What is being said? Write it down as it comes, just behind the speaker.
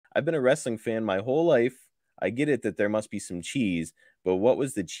I've been a wrestling fan my whole life. I get it that there must be some cheese, but what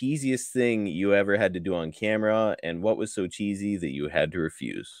was the cheesiest thing you ever had to do on camera, and what was so cheesy that you had to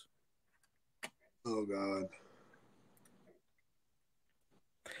refuse? Oh God.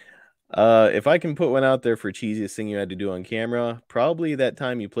 If I can put one out there for cheesiest thing you had to do on camera, probably that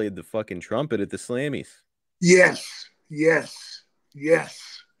time you played the fucking trumpet at the Slammies. Yes, yes,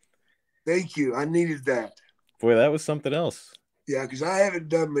 yes. Thank you. I needed that. Boy, that was something else. Yeah, because I haven't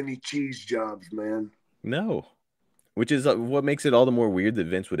done many cheese jobs, man. No. Which is what makes it all the more weird that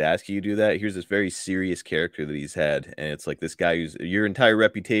Vince would ask you to do that. Here's this very serious character that he's had, and it's like this guy who's your entire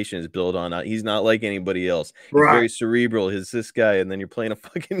reputation is built on. He's not like anybody else. He's Right. very cerebral. He's this guy, and then you're playing a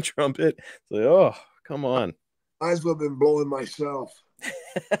fucking trumpet. It's like, oh, come on. Might as well have been blowing myself.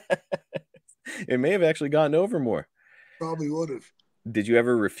 It may have actually gotten over more. Probably would have. Did you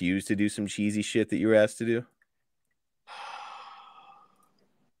ever refuse to do some cheesy shit that you were asked to do?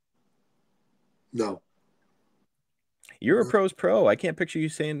 No. You're a pro's pro. I can't picture you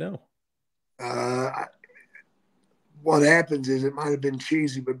saying no. Uh, what happens is it might have been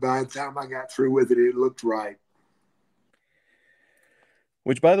cheesy, but by the time I got through with it, it looked right.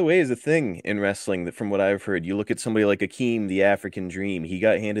 Which, by the way, is a thing in wrestling that, from what I've heard, you look at somebody like Akeem, the African Dream. He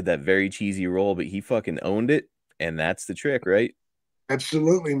got handed that very cheesy role, but he fucking owned it, and that's the trick, right?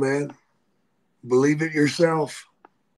 Absolutely, man. Believe it yourself.